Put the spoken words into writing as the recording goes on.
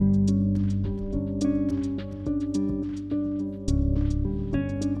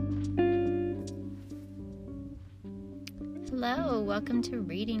welcome to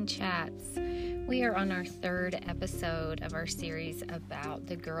Reading Chats. We are on our third episode of our series about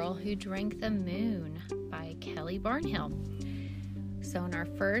The Girl Who Drank the Moon by Kelly Barnhill. So in our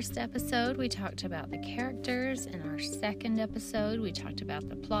first episode, we talked about the characters. In our second episode, we talked about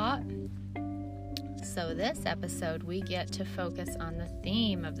the plot. So this episode, we get to focus on the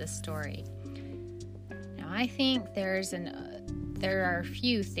theme of the story. Now, I think there are a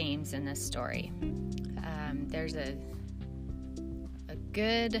few themes in this story. There's a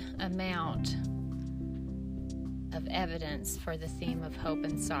good amount of evidence for the theme of hope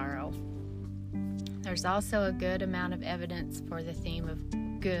and sorrow. There's also a good amount of evidence for the theme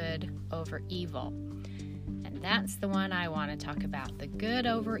of good over evil. And that's the one I want to talk about, the good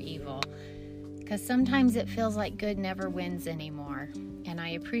over evil. Because sometimes it feels like good never wins anymore. And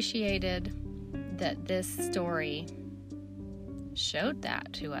I appreciated that this story showed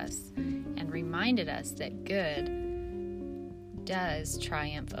that to us and reminded us that good does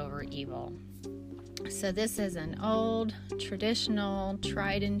triumph over evil. So this is an old, traditional,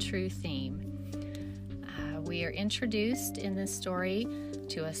 tried and true theme. We are introduced in this story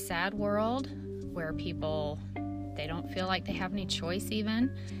to a sad world where people, they don't feel like they have any choice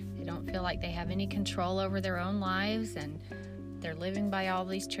even. They don't feel like they have any control over their own lives, and they're living by all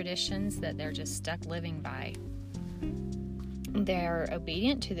these traditions that they're just stuck living by. They're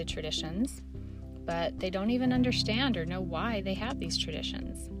obedient to the traditions, but they don't even understand or know why they have these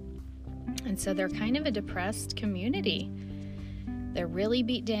traditions. And so they're kind of a depressed community. They're really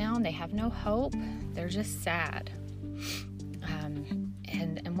beat down. They have no hope. They're just sad.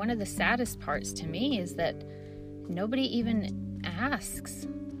 And one of the saddest parts to me is that nobody even asks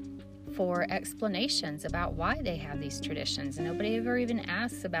for explanations about why they have these traditions. Nobody ever even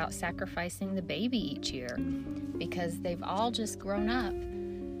asks about sacrificing the baby each year, because they've all just grown up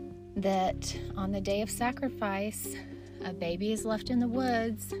that on the day of sacrifice, a baby is left in the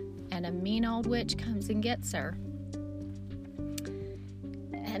woods and a mean old witch comes and gets her.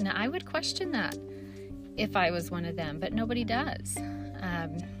 And I would question that if I was one of them, but nobody does.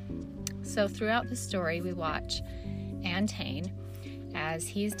 So throughout the story, we watch Antane as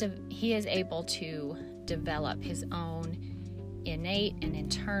he is able to develop his own innate and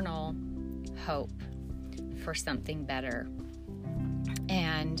internal hope for something better.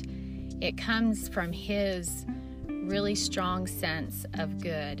 And it comes from his really strong sense of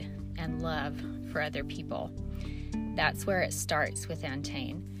good and love for other people. That's where it starts with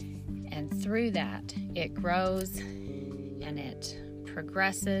Antane. And through that, it grows and it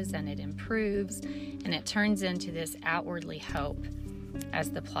progresses and it improves and it turns into this outwardly hope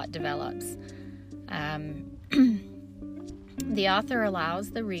as the plot develops. The author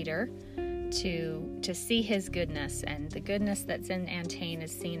allows the reader to see his goodness, and the goodness that's in Antane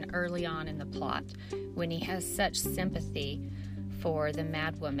is seen early on in the plot when he has such sympathy for the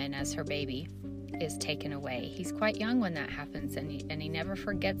mad woman as her baby is taken away. He's quite young when that happens, and he never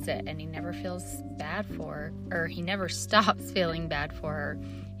forgets it, and he never feels bad for her, or he never stops feeling bad for her.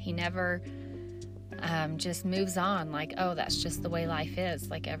 He never just moves on like, oh, that's just the way life is,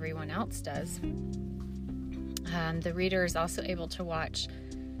 like everyone else does. The reader is also able to watch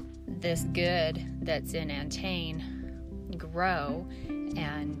this good that's in Antane grow,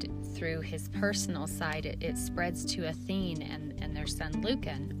 and through his personal side, it spreads to Athene and their son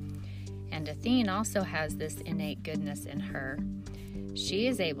Lucan. And Athene also has this innate goodness in her. She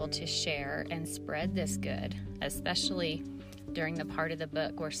is able to share and spread this good, especially during the part of the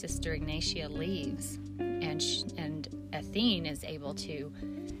book where Sister Ignatia leaves. And Athene is able to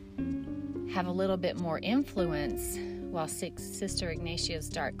have a little bit more influence while Sister Ignatia's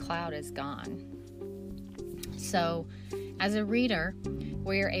dark cloud is gone. So, as a reader,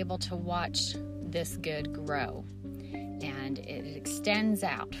 we are able to watch this good grow. And it extends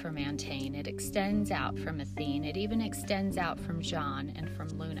out from Antane, it extends out from Athene, it even extends out from Jean and from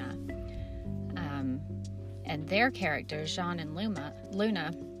Luna. And their characters, Jean and Luna,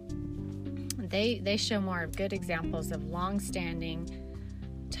 they show more of good examples of long-standing,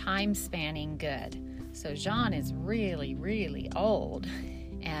 time-spanning good. So Jean is really, really old,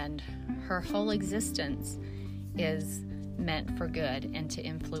 and her whole existence is meant for good and to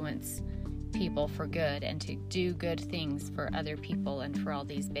influence people for good and to do good things for other people and for all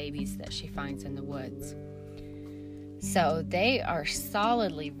these babies that she finds in the woods. So they are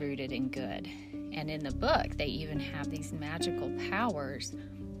solidly rooted in good. And in the book, they even have these magical powers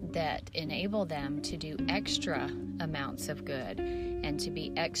that enable them to do extra amounts of good and to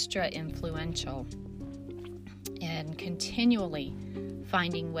be extra influential and continually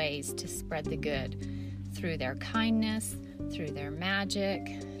finding ways to spread the good through their kindness, through their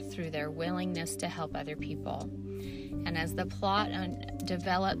magic, through their willingness to help other people. And as the plot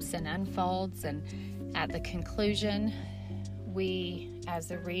develops and unfolds, and at the conclusion, we,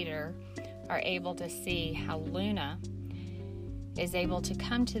 as a reader, are able to see how Luna is able to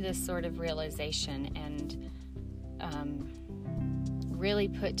come to this sort of realization and really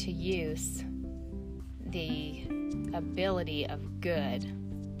put to use the ability of good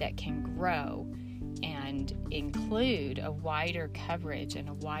that can grow and include a wider coverage and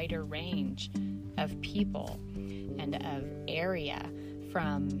a wider range of people and of area,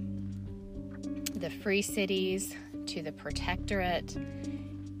 from the free cities to the protectorate.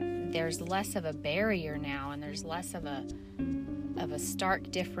 There's less of a barrier now, and there's less of a stark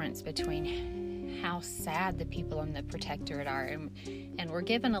difference between how sad the people in the protectorate are, and we're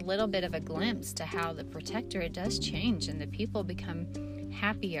given a little bit of a glimpse to how the protectorate does change, and the people become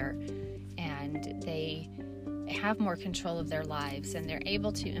happier, and they have more control of their lives, and they're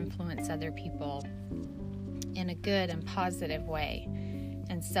able to influence other people in a good and positive way.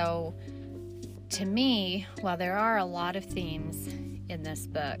 And so, to me, while there are a lot of themes in this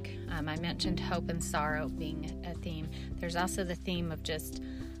book, I mentioned hope and sorrow being a theme. There's also the theme of just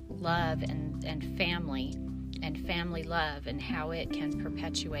love and family love, and how it can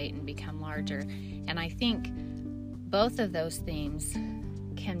perpetuate and become larger. And I think both of those themes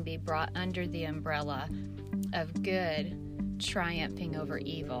can be brought under the umbrella of good triumphing over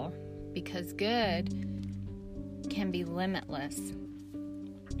evil, because good can be limitless.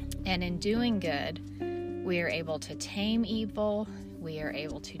 And in doing good, we are able to tame evil, we are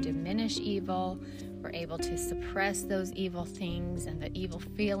able to diminish evil, we're able to suppress those evil things and the evil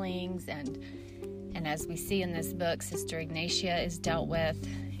feelings, and as we see in this book, Sister Ignatia is dealt with,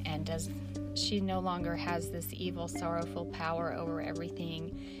 and she no longer has this evil, sorrowful power over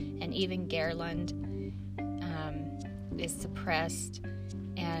everything, and even Gerlund is suppressed,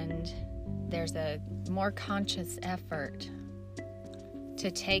 and there's a more conscious effort to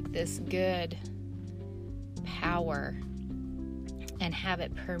take this good power and have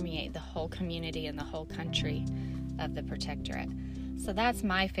it permeate the whole community and the whole country of the protectorate. So that's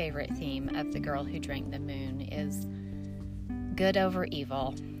my favorite theme of The Girl Who Drank the Moon, is good over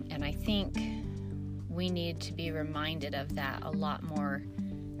evil. And I think we need to be reminded of that a lot more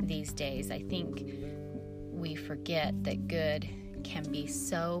these days. I think we forget that good can be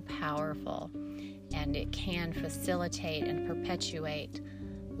so powerful, and it can facilitate and perpetuate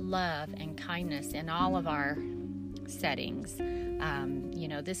love and kindness in all of our settings.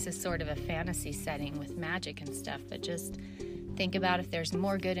 This is sort of a fantasy setting with magic and stuff, but just think about if there's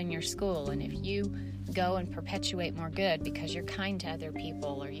more good in your school, and if you go and perpetuate more good because you're kind to other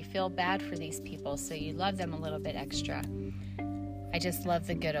people, or you feel bad for these people so you love them a little bit extra. I just love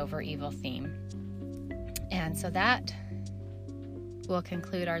the good over evil theme. And so that will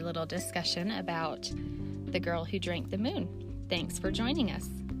conclude our little discussion about The Girl Who Drank the Moon. Thanks for joining us.